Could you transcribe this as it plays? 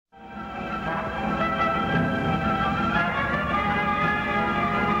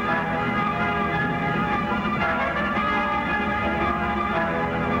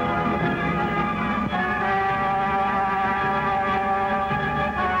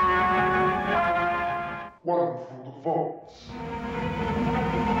vaults.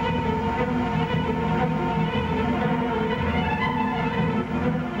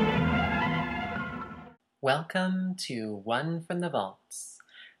 Welcome to One from the Vaults,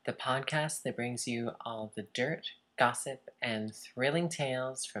 the podcast that brings you all the dirt, gossip, and thrilling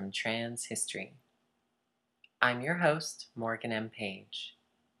tales from trans history. I'm your host, Morgan M. Page.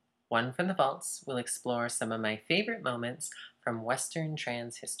 One from the Vaults will explore some of my favorite moments from Western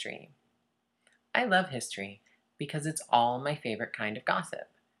trans history. I love history because it's all my favorite kind of gossip: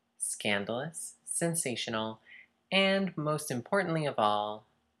 scandalous, sensational, and most importantly of all,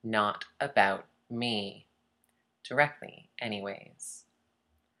 not about me. Directly, anyways.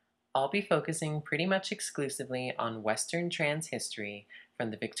 I'll be focusing pretty much exclusively on Western trans history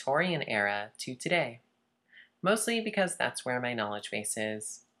from the Victorian era to today, mostly because that's where my knowledge base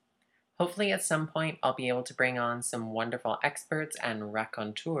is. Hopefully, at some point, I'll be able to bring on some wonderful experts and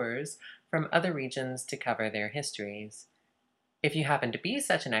raconteurs from other regions to cover their histories. If you happen to be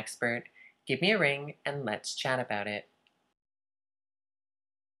such an expert, give me a ring and let's chat about it.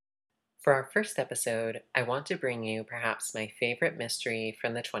 For our first episode, I want to bring you perhaps my favorite mystery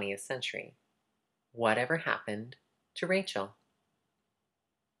from the 20th century. Whatever happened to Rachel?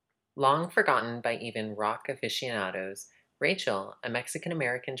 Long forgotten by even rock aficionados, Rachel, a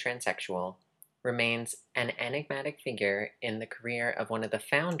Mexican-American transsexual, remains an enigmatic figure in the career of one of the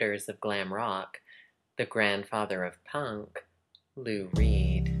founders of glam rock, the grandfather of punk, Lou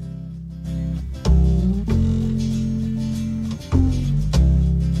Reed.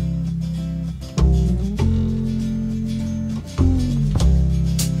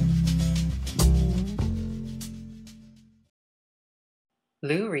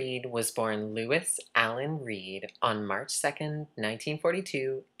 Lou Reed was born Louis Allen Reed on March 2,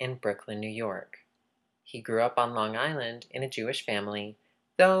 1942, in Brooklyn, New York. He grew up on Long Island in a Jewish family,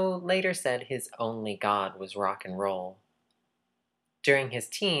 though later said his only god was rock and roll. During his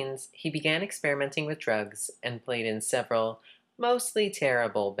teens, he began experimenting with drugs and played in several mostly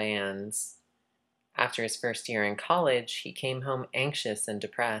terrible bands. After his first year in college, he came home anxious and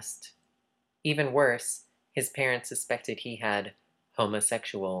depressed. Even worse, his parents suspected he had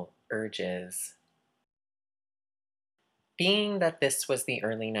homosexual urges. Being that this was the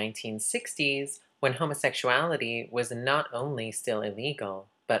early 1960s, when homosexuality was not only still illegal,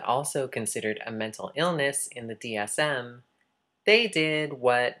 but also considered a mental illness in the DSM, they did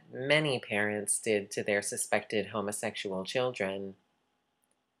what many parents did to their suspected homosexual children.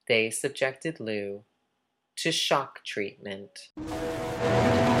 They subjected Lou to shock treatment.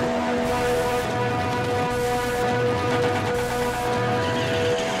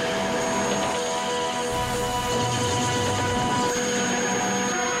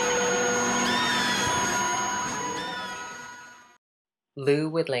 Lou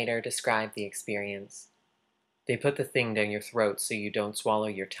would later describe the experience. They put the thing down your throat so you don't swallow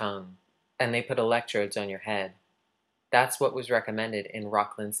your tongue, and they put electrodes on your head. That's what was recommended in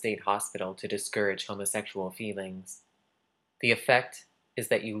Rockland State Hospital to discourage homosexual feelings. The effect is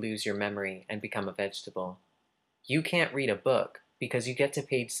that you lose your memory and become a vegetable. You can't read a book because you get to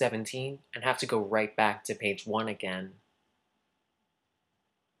page 17 and have to go right back to page 1 again.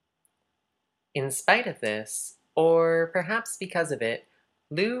 In spite of this, or perhaps because of it,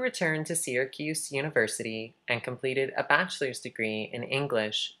 Lou returned to Syracuse University and completed a bachelor's degree in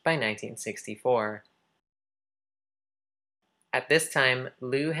English by 1964. At this time,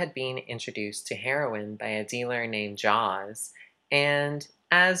 Lou had been introduced to heroin by a dealer named Jaws, and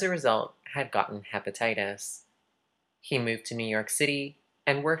as a result, had gotten hepatitis. He moved to New York City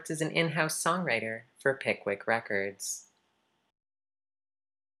and worked as an in-house songwriter for Pickwick Records.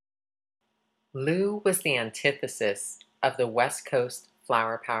 Lou was the antithesis of the West Coast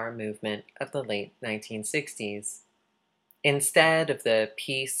flower power movement of the late 1960s. Instead of the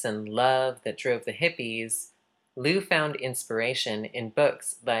peace and love that drove the hippies, Lou found inspiration in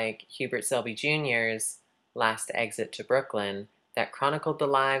books like Hubert Selby Jr.'s Last Exit to Brooklyn that chronicled the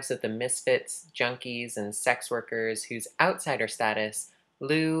lives of the misfits, junkies, and sex workers whose outsider status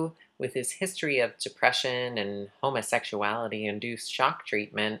Lou, with his history of depression and homosexuality-induced shock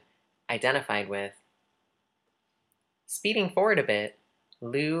treatment, identified with. Speeding forward a bit,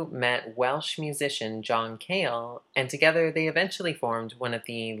 Lou met Welsh musician John Cale, and together they eventually formed one of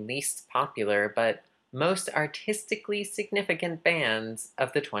the least popular but most artistically significant bands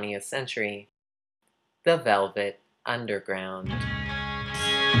of the 20th century, the Velvet Underground.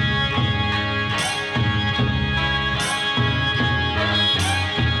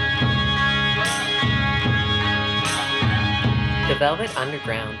 The Velvet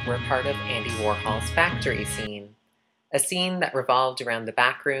Underground were part of Andy Warhol's factory scene, a scene that revolved around the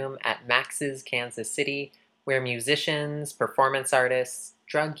back room at Max's Kansas City, where musicians, performance artists,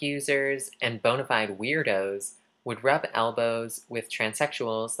 drug users, and bona fide weirdos would rub elbows with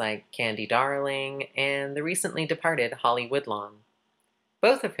transsexuals like Candy Darling and the recently departed Holly Woodlawn,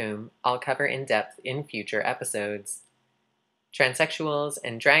 both of whom I'll cover in depth in future episodes. Transsexuals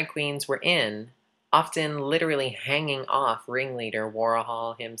and drag queens were in, often literally hanging off ringleader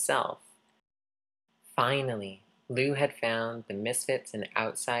Warhol himself. Finally, Lou had found the misfits and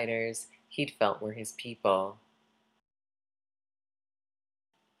outsiders he'd felt were his people.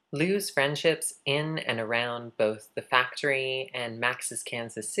 Lou's friendships in and around both the factory and Max's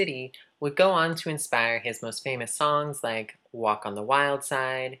Kansas City would go on to inspire his most famous songs like Walk on the Wild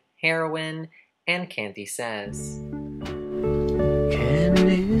Side, Heroin, and Candy Says.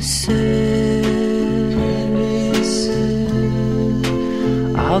 Candy says,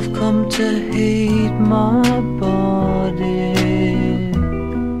 I've come to hate my body.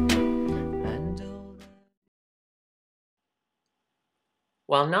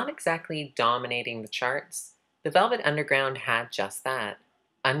 While not exactly dominating the charts, the Velvet Underground had just that,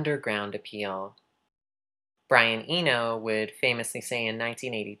 underground appeal. Brian Eno would famously say in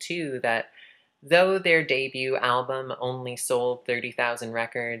 1982 that though their debut album only sold 30,000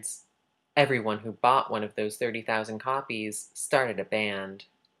 records, everyone who bought one of those 30,000 copies started a band.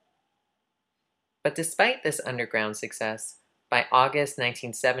 But despite this underground success, by August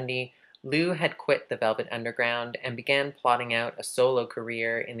 1970, Lou had quit the Velvet Underground and began plotting out a solo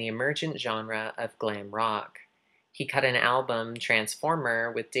career in the emergent genre of glam rock. He cut an album,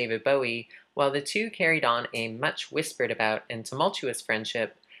 Transformer, with David Bowie, while the two carried on a much whispered about and tumultuous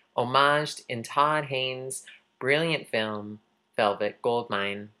friendship, homaged in Todd Haynes' brilliant film, Velvet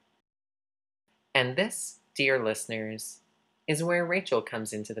Goldmine. And this, dear listeners, is where Rachel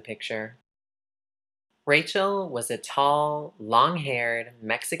comes into the picture. Rachel was a tall, long-haired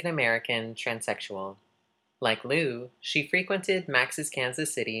Mexican-American transsexual. Like Lou, she frequented Max's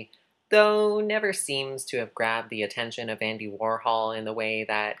Kansas City, though never seems to have grabbed the attention of Andy Warhol in the way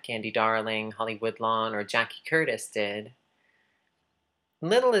that Candy Darling, Holly Woodlawn, or Jackie Curtis did.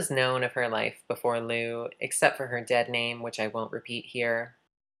 Little is known of her life before Lou, except for her dead name, which I won't repeat here.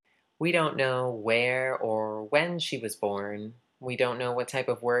 We don't know where or when she was born. We don't know what type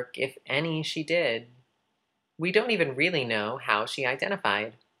of work, if any, she did. We don't even really know how she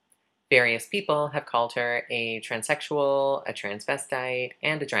identified. Various people have called her a transsexual, a transvestite,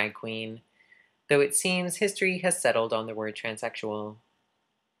 and a drag queen, though it seems history has settled on the word transsexual.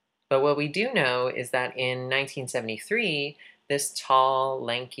 But what we do know is that in 1973, this tall,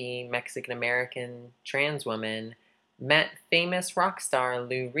 lanky, Mexican-American trans woman met famous rock star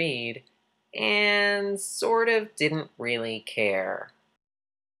Lou Reed and sort of didn't really care.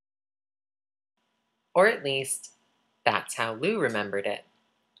 Or at least, that's how Lou remembered it.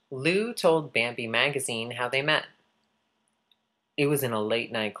 Lou told Bambi magazine how they met. It was in a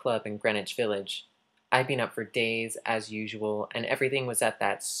late-night club in Greenwich Village. I'd been up for days, as usual, and everything was at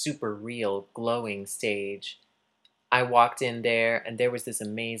that super real, glowing stage. I walked in there, and there was this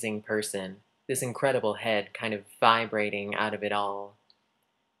amazing person, this incredible head kind of vibrating out of it all.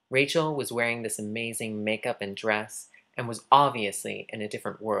 Rachel was wearing this amazing makeup and dress, and was obviously in a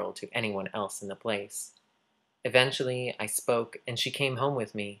different world to anyone else in the place. Eventually, I spoke, and she came home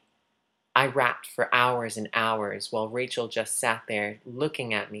with me. I rapped for hours and hours while Rachel just sat there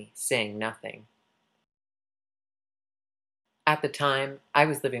looking at me, saying nothing. At the time, I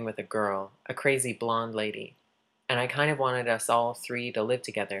was living with a girl, a crazy blonde lady, and I kind of wanted us all three to live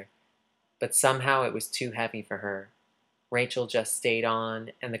together, but somehow it was too heavy for her. Rachel just stayed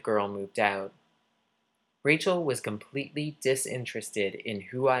on, and the girl moved out. Rachel was completely disinterested in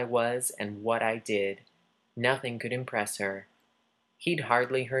who I was and what I did. Nothing could impress her. He'd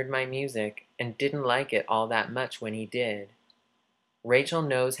hardly heard my music and didn't like it all that much when he did. Rachel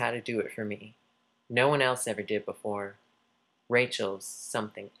knows how to do it for me. No one else ever did before. Rachel's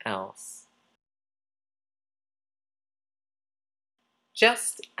something else.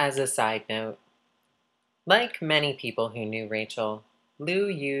 Just as a side note, like many people who knew Rachel, Lou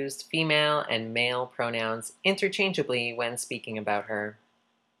used female and male pronouns interchangeably when speaking about her.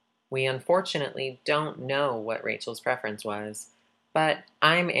 We unfortunately don't know what Rachel's preference was, but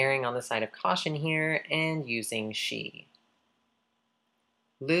I'm erring on the side of caution here and using she.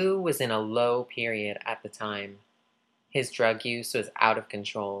 Lou was in a low period at the time. His drug use was out of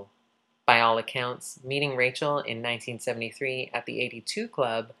control. By all accounts, meeting Rachel in 1973 at the 82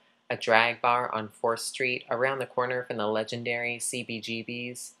 Club, a drag bar on 4th Street around the corner from the legendary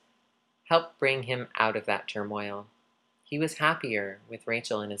CBGB's, helped bring him out of that turmoil. He was happier with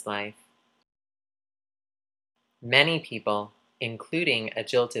Rachel in his life. Many people, including a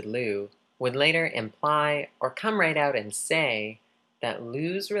jilted Lou, would later imply or come right out and say that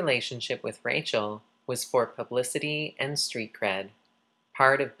Lou's relationship with Rachel was for publicity and street cred,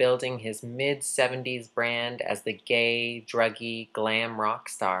 part of building his mid-70s brand as the gay, druggy, glam rock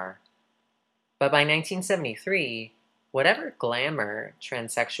star. But by 1973, whatever glamour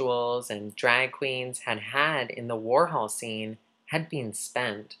transsexuals and drag queens had had in the Warhol scene had been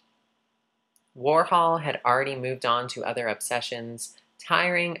spent. Warhol had already moved on to other obsessions,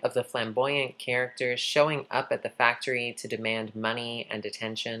 tiring of the flamboyant characters showing up at the factory to demand money and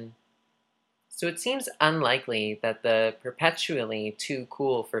attention. So it seems unlikely that the perpetually too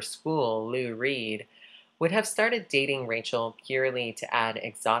cool for school Lou Reed would have started dating Rachel purely to add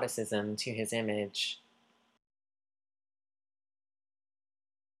exoticism to his image.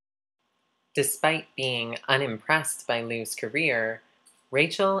 Despite being unimpressed by Lou's career,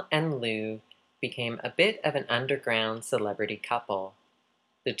 Rachel and Lou became a bit of an underground celebrity couple.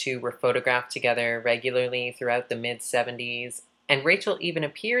 The two were photographed together regularly throughout the mid-70s, and Rachel even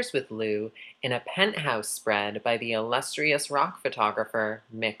appears with Lou in a penthouse spread by the illustrious rock photographer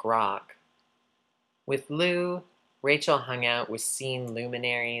Mick Rock. With Lou, Rachel hung out with scene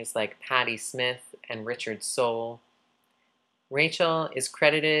luminaries like Patti Smith and Richard Soule. Rachel is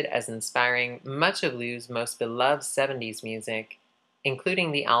credited as inspiring much of Lou's most beloved 70s music,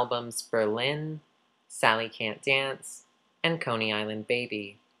 including the albums Berlin, Sally Can't Dance, and Coney Island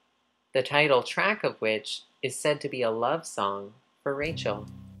Baby, the title track of which is said to be a love song for Rachel.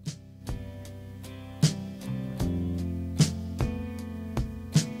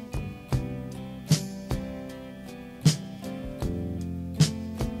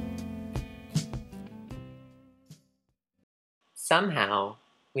 Somehow,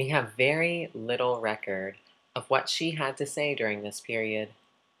 we have very little record of what she had to say during this period,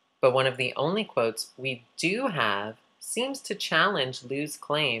 but one of the only quotes we do have seems to challenge Lou's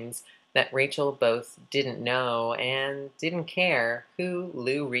claims that Rachel both didn't know and didn't care who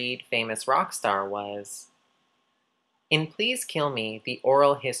Lou Reed famous rock star was. In Please Kill Me, The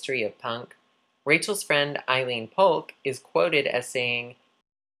Oral History of Punk, Rachel's friend Eileen Polk is quoted as saying,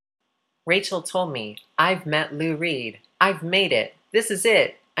 "Rachel told me, I've met Lou Reed. I've made it. This is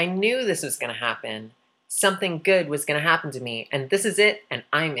it. I knew this was going to happen. Something good was going to happen to me, and this is it, and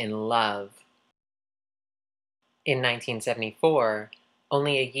I'm in love." In 1974,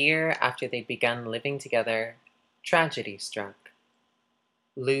 only a year after they'd begun living together, tragedy struck.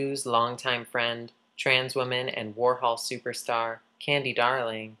 Lou's longtime friend, trans woman and Warhol superstar, Candy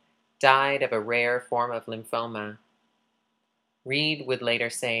Darling, died of a rare form of lymphoma. Reed would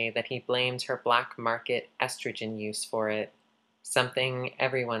later say that he blamed her black market estrogen use for it, something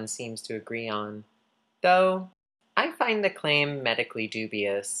everyone seems to agree on, though I find the claim medically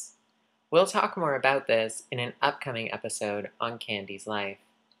dubious. We'll talk more about this in an upcoming episode on Candy's life.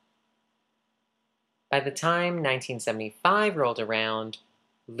 By the time 1975 rolled around,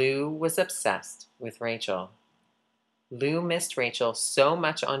 Lou was obsessed with Rachel. Lou missed Rachel so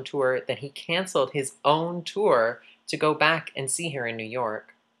much on tour that he canceled his own tour to go back and see her in New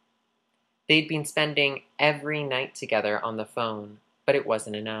York. They'd been spending every night together on the phone, but it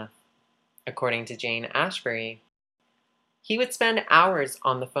wasn't enough. According to Jane Ashbury, he would spend hours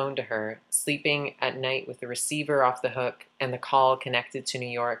on the phone to her, sleeping at night with the receiver off the hook and the call connected to New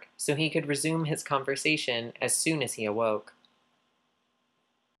York so he could resume his conversation as soon as he awoke.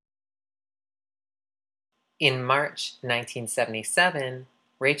 In March 1977,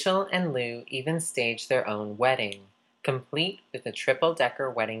 Rachel and Lou even staged their own wedding, complete with a triple-decker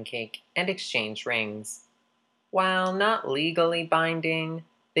wedding cake and exchanged rings. While not legally binding,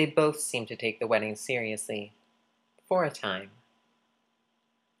 they both seemed to take the wedding seriously, for a time.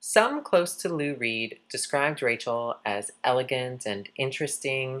 Some close to Lou Reed described Rachel as elegant and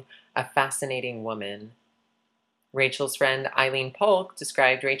interesting, a fascinating woman. Rachel's friend Eileen Polk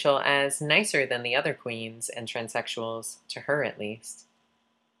described Rachel as nicer than the other queens and transsexuals, to her at least.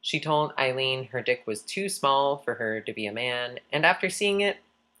 She told Eileen her dick was too small for her to be a man, and after seeing it,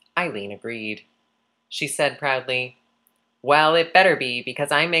 Eileen agreed. She said proudly, "Well, it better be,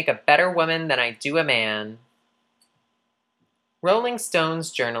 because I make a better woman than I do a man." Rolling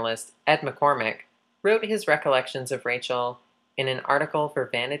Stone's journalist Ed McCormick wrote his recollections of Rachel in an article for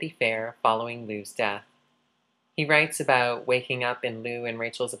Vanity Fair following Lou's death. He writes about waking up in Lou and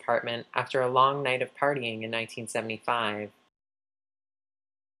Rachel's apartment after a long night of partying in 1975.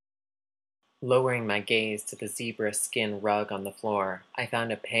 Lowering my gaze to the zebra skin rug on the floor, I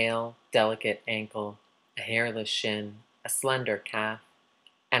found a pale, delicate ankle, a hairless shin, a slender calf,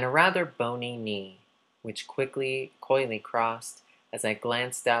 and a rather bony knee, which quickly, coyly crossed as I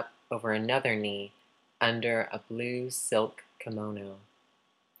glanced up over another knee under a blue silk kimono.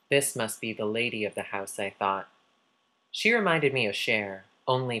 This must be the lady of the house, I thought. She reminded me of Cher,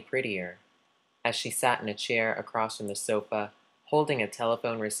 only prettier, as she sat in a chair across from the sofa, holding a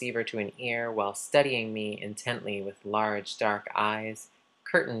telephone receiver to an ear while studying me intently with large dark eyes,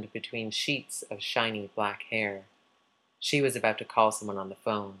 curtained between sheets of shiny black hair. She was about to call someone on the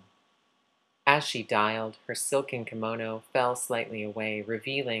phone. As she dialed, her silken kimono fell slightly away,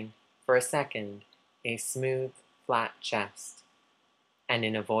 revealing, for a second, a smooth, flat chest. And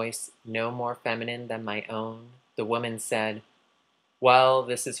in a voice no more feminine than my own, the woman said, "Well,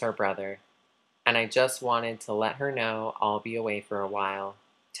 this is her brother, and I just wanted to let her know I'll be away for a while.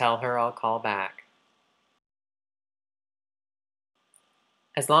 Tell her I'll call back."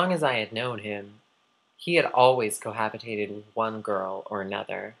 As long as I had known him, he had always cohabitated with one girl or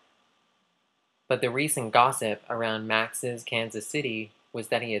another. But the recent gossip around Max's Kansas City was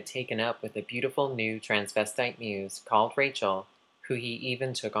that he had taken up with a beautiful new transvestite muse called Rachel, who he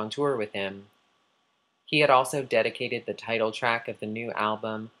even took on tour with him. He had also dedicated the title track of the new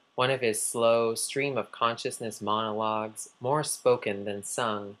album, one of his slow, stream of consciousness monologues, more spoken than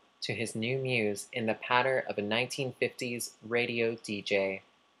sung, to his new muse in the patter of a 1950s radio DJ.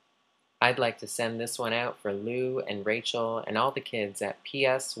 I'd like to send this one out for Lou and Rachel and all the kids at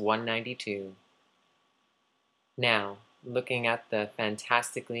PS 192. Now, looking at the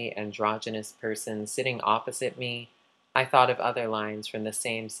fantastically androgynous person sitting opposite me, I thought of other lines from the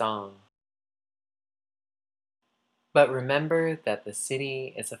same song. But remember that the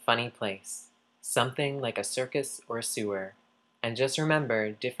city is a funny place, something like a circus or a sewer. And just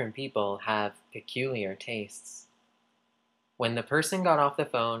remember, different people have peculiar tastes. When the person got off the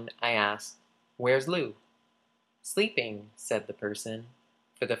phone, I asked, "Where's Lou?" "Sleeping," said the person,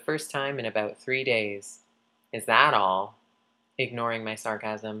 "for the first time in about 3 days." "Is that all?" Ignoring my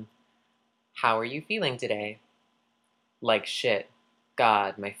sarcasm. "How are you feeling today?" "Like shit.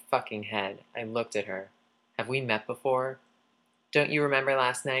 God, my fucking head." I looked at her. "Have we met before?" "Don't you remember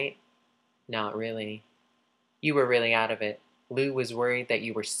last night?" "Not really." "You were really out of it. Lou was worried that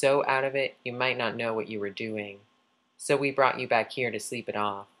you were so out of it you might not know what you were doing. So we brought you back here to sleep it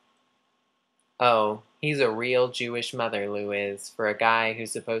off." "Oh, he's a real Jewish mother, Lou is, for a guy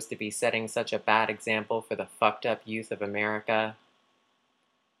who's supposed to be setting such a bad example for the fucked up youth of America."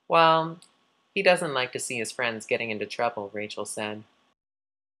 "Well, he doesn't like to see his friends getting into trouble," Rachel said.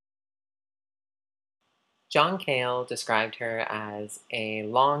 John Cale described her as a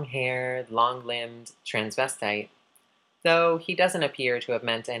long-haired, long-limbed transvestite, though he doesn't appear to have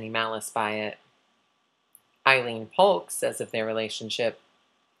meant any malice by it. Eileen Polk says of their relationship,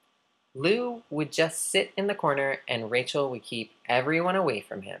 "Lou would just sit in the corner and Rachel would keep everyone away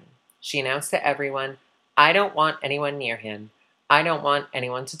from him. She announced to everyone, 'I don't want anyone near him. I don't want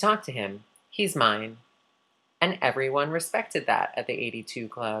anyone to talk to him. He's mine.' And everyone respected that at the 82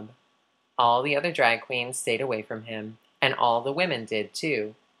 Club. All the other drag queens stayed away from him, and all the women did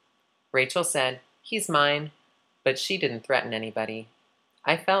too. Rachel said, 'He's mine,' but she didn't threaten anybody.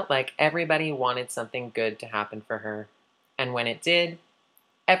 I felt like everybody wanted something good to happen for her, and when it did,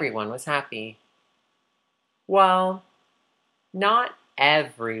 everyone was happy." Well, not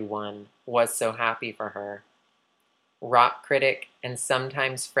everyone was so happy for her. Rock critic and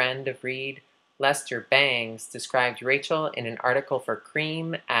sometimes friend of Reed, Lester Bangs, described Rachel in an article for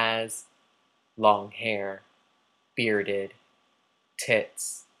Cream as long hair, bearded,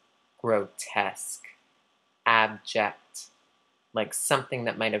 tits, grotesque, abject, like something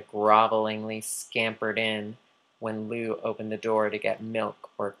that might have grovelingly scampered in when Lou opened the door to get milk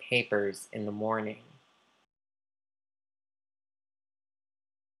or papers in the morning.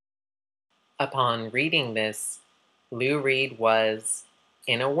 Upon reading this, Lou Reed was,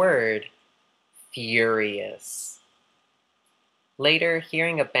 in a word, furious. Later,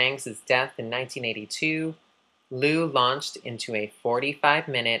 hearing of Banks' death in 1982, Lou launched into a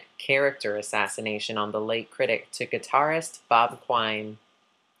 45-minute character assassination on the late critic to guitarist Bob Quine.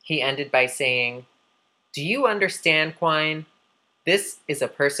 He ended by saying, "Do you understand, Quine? This is a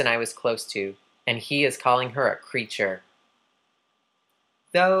person I was close to, and he is calling her a creature."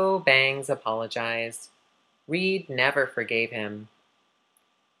 Though Bangs apologized, Reed never forgave him.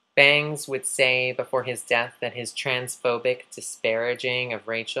 Bangs would say before his death that his transphobic disparaging of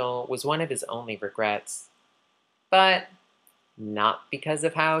Rachel was one of his only regrets. But not because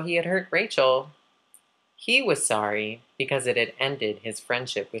of how he had hurt Rachel. He was sorry because it had ended his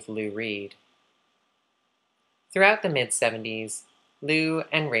friendship with Lou Reed. Throughout the mid-70s, Lou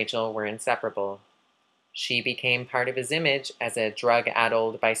and Rachel were inseparable. She became part of his image as a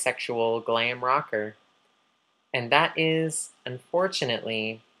drug-addled bisexual glam rocker. And that is,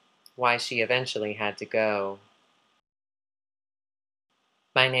 unfortunately, why she eventually had to go.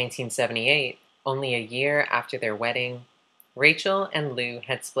 By 1978, only a year after their wedding, Rachel and Lou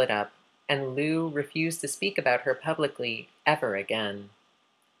had split up, and Lou refused to speak about her publicly ever again.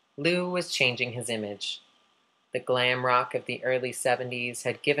 Lou was changing his image. The glam rock of the early 70s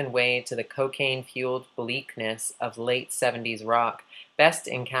had given way to the cocaine-fueled bleakness of late 70s rock, best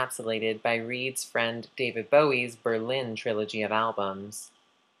encapsulated by Reed's friend David Bowie's Berlin trilogy of albums.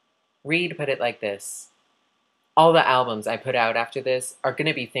 Reed put it like this: "All the albums I put out after this are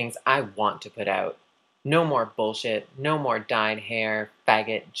gonna be things I want to put out. No more bullshit, no more dyed hair,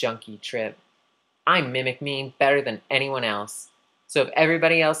 faggot, junkie trip. I mimic me better than anyone else. So if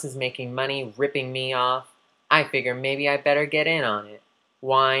everybody else is making money ripping me off, I figure maybe I better get in on it.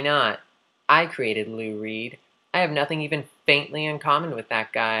 Why not? I created Lou Reed. I have nothing even faintly in common with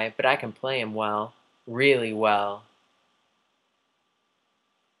that guy, but I can play him well. Really well."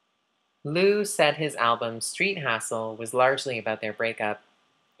 Lou said his album Street Hassle was largely about their breakup,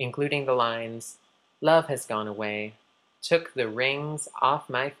 including the lines, "Love has gone away, took the rings off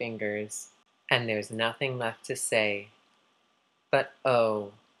my fingers, and there's nothing left to say. But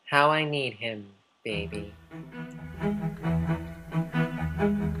oh, how I need him, baby."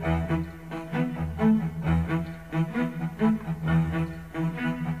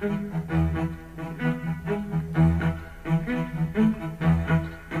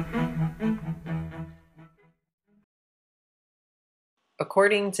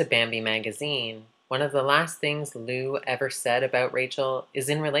 According to Bambi magazine, one of the last things Lou ever said about Rachel is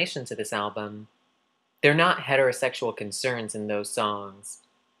in relation to this album. "They're not heterosexual concerns in those songs.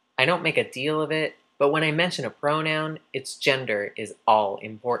 I don't make a deal of it, but when I mention a pronoun, its gender is all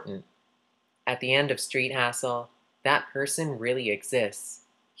important. At the end of Street Hassle, that person really exists.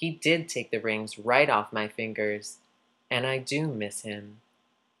 He did take the rings right off my fingers, and I do miss him."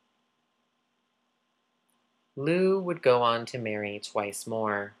 Lou would go on to marry twice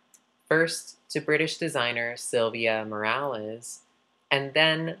more. First to British designer Sylvia Morales, and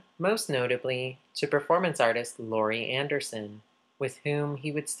then, most notably, to performance artist Laurie Anderson, with whom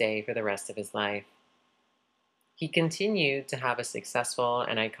he would stay for the rest of his life. He continued to have a successful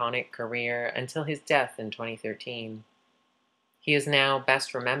and iconic career until his death in 2013. He is now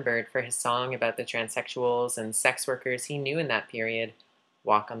best remembered for his song about the transsexuals and sex workers he knew in that period,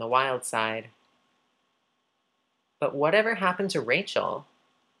 "Walk on the Wild Side." But whatever happened to Rachel?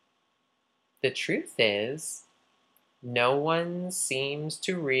 The truth is, no one seems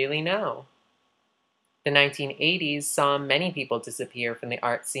to really know. The 1980s saw many people disappear from the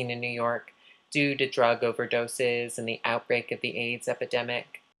art scene in New York due to drug overdoses and the outbreak of the AIDS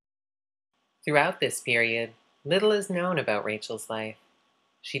epidemic. Throughout this period, little is known about Rachel's life.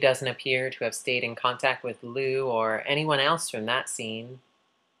 She doesn't appear to have stayed in contact with Lou or anyone else from that scene.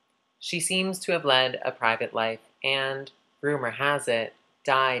 She seems to have led a private life and, rumor has it,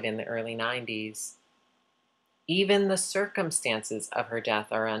 died in the early 90s. Even the circumstances of her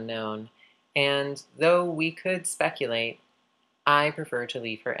death are unknown, and though we could speculate, I prefer to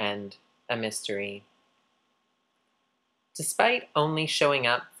leave her end a mystery. Despite only showing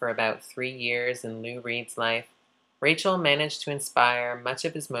up for about 3 years in Lou Reed's life, Rachel managed to inspire much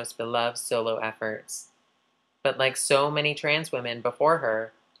of his most beloved solo efforts. But like so many trans women before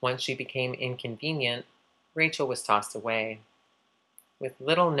her, once she became inconvenient, Rachel was tossed away. With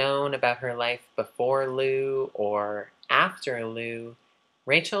little known about her life before Lou or after Lou,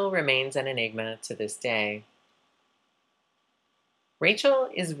 Rachel remains an enigma to this day. Rachel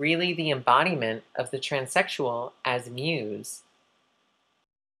is really the embodiment of the transsexual as muse.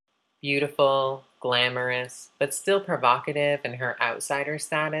 Beautiful, glamorous, but still provocative in her outsider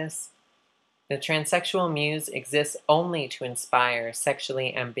status, the transsexual muse exists only to inspire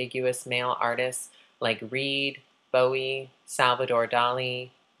sexually ambiguous male artists like Reed, Bowie, Salvador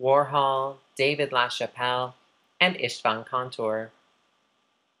Dali, Warhol, David LaChapelle, and Istvan Kantor.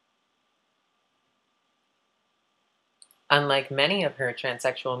 Unlike many of her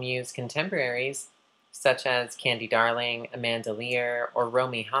transsexual muse contemporaries, such as Candy Darling, Amanda Lear, or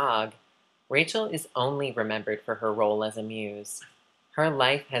Romy Haag, Rachel is only remembered for her role as a muse. Her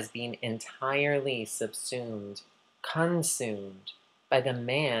life has been entirely subsumed, consumed, by the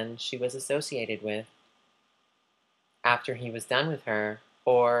man she was associated with. After he was done with her,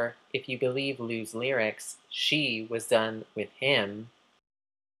 or, if you believe Lou's lyrics, she was done with him,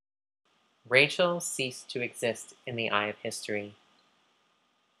 Rachel ceased to exist in the eye of history.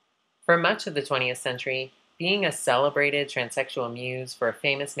 For much of the 20th century, being a celebrated transsexual muse for a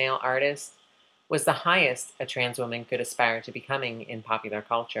famous male artist was the highest a trans woman could aspire to becoming in popular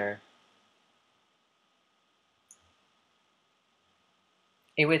culture.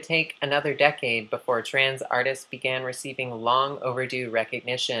 It would take another decade before trans artists began receiving long overdue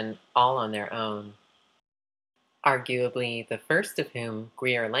recognition all on their own. Arguably the first of whom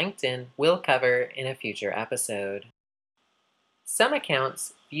Greer Langton will cover in a future episode. Some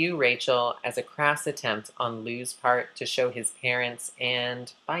accounts view Rachel as a crass attempt on Lou's part to show his parents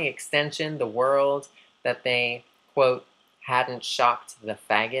and, by extension, the world that they, quote, hadn't shocked the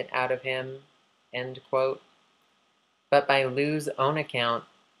faggot out of him, end quote. But by Lou's own account,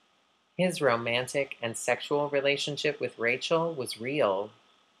 his romantic and sexual relationship with Rachel was real.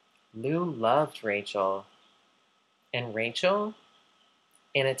 Lou loved Rachel. And Rachel,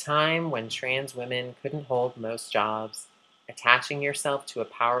 in a time when trans women couldn't hold most jobs, attaching yourself to a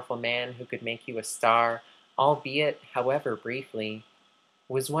powerful man who could make you a star, albeit however briefly,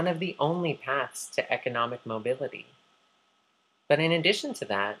 was one of the only paths to economic mobility. But in addition to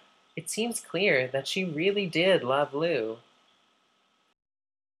that, it seems clear that she really did love Lou.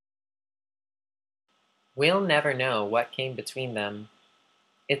 We'll never know what came between them.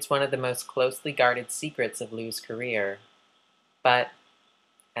 It's one of the most closely guarded secrets of Lou's career. But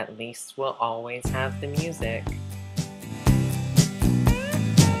at least we'll always have the music.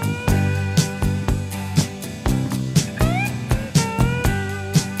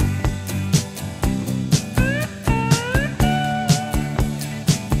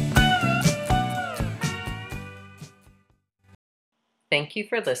 Thank you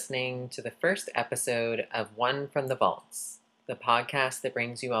for listening to the first episode of One from the Vaults, the podcast that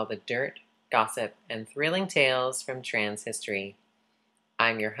brings you all the dirt, gossip, and thrilling tales from trans history.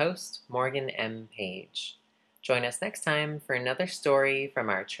 I'm your host, Morgan M. Page. Join us next time for another story from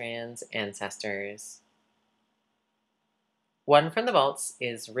our trans ancestors. One from the Vaults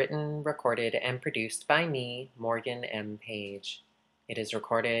is written, recorded, and produced by me, Morgan M. Page. It is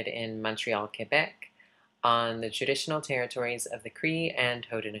recorded in Montreal, Quebec, on the traditional territories of the Cree and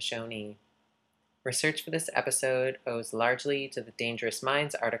Haudenosaunee. Research for this episode owes largely to the Dangerous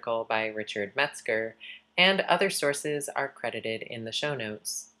Minds article by Richard Metzger, and other sources are credited in the show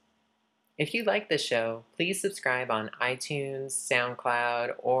notes. If you like this show, please subscribe on iTunes,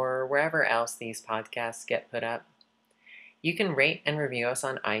 SoundCloud, or wherever else these podcasts get put up. You can rate and review us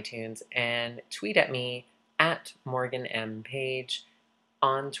on iTunes and tweet at me at Morgan M. Page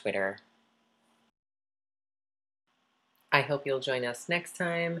on Twitter. I hope you'll join us next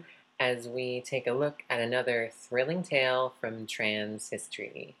time as we take a look at another thrilling tale from trans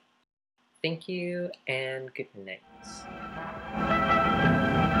history. Thank you and good night.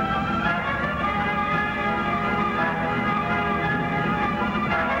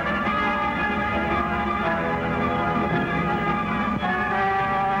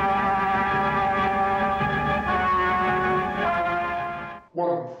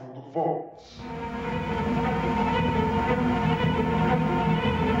 One from the vaults.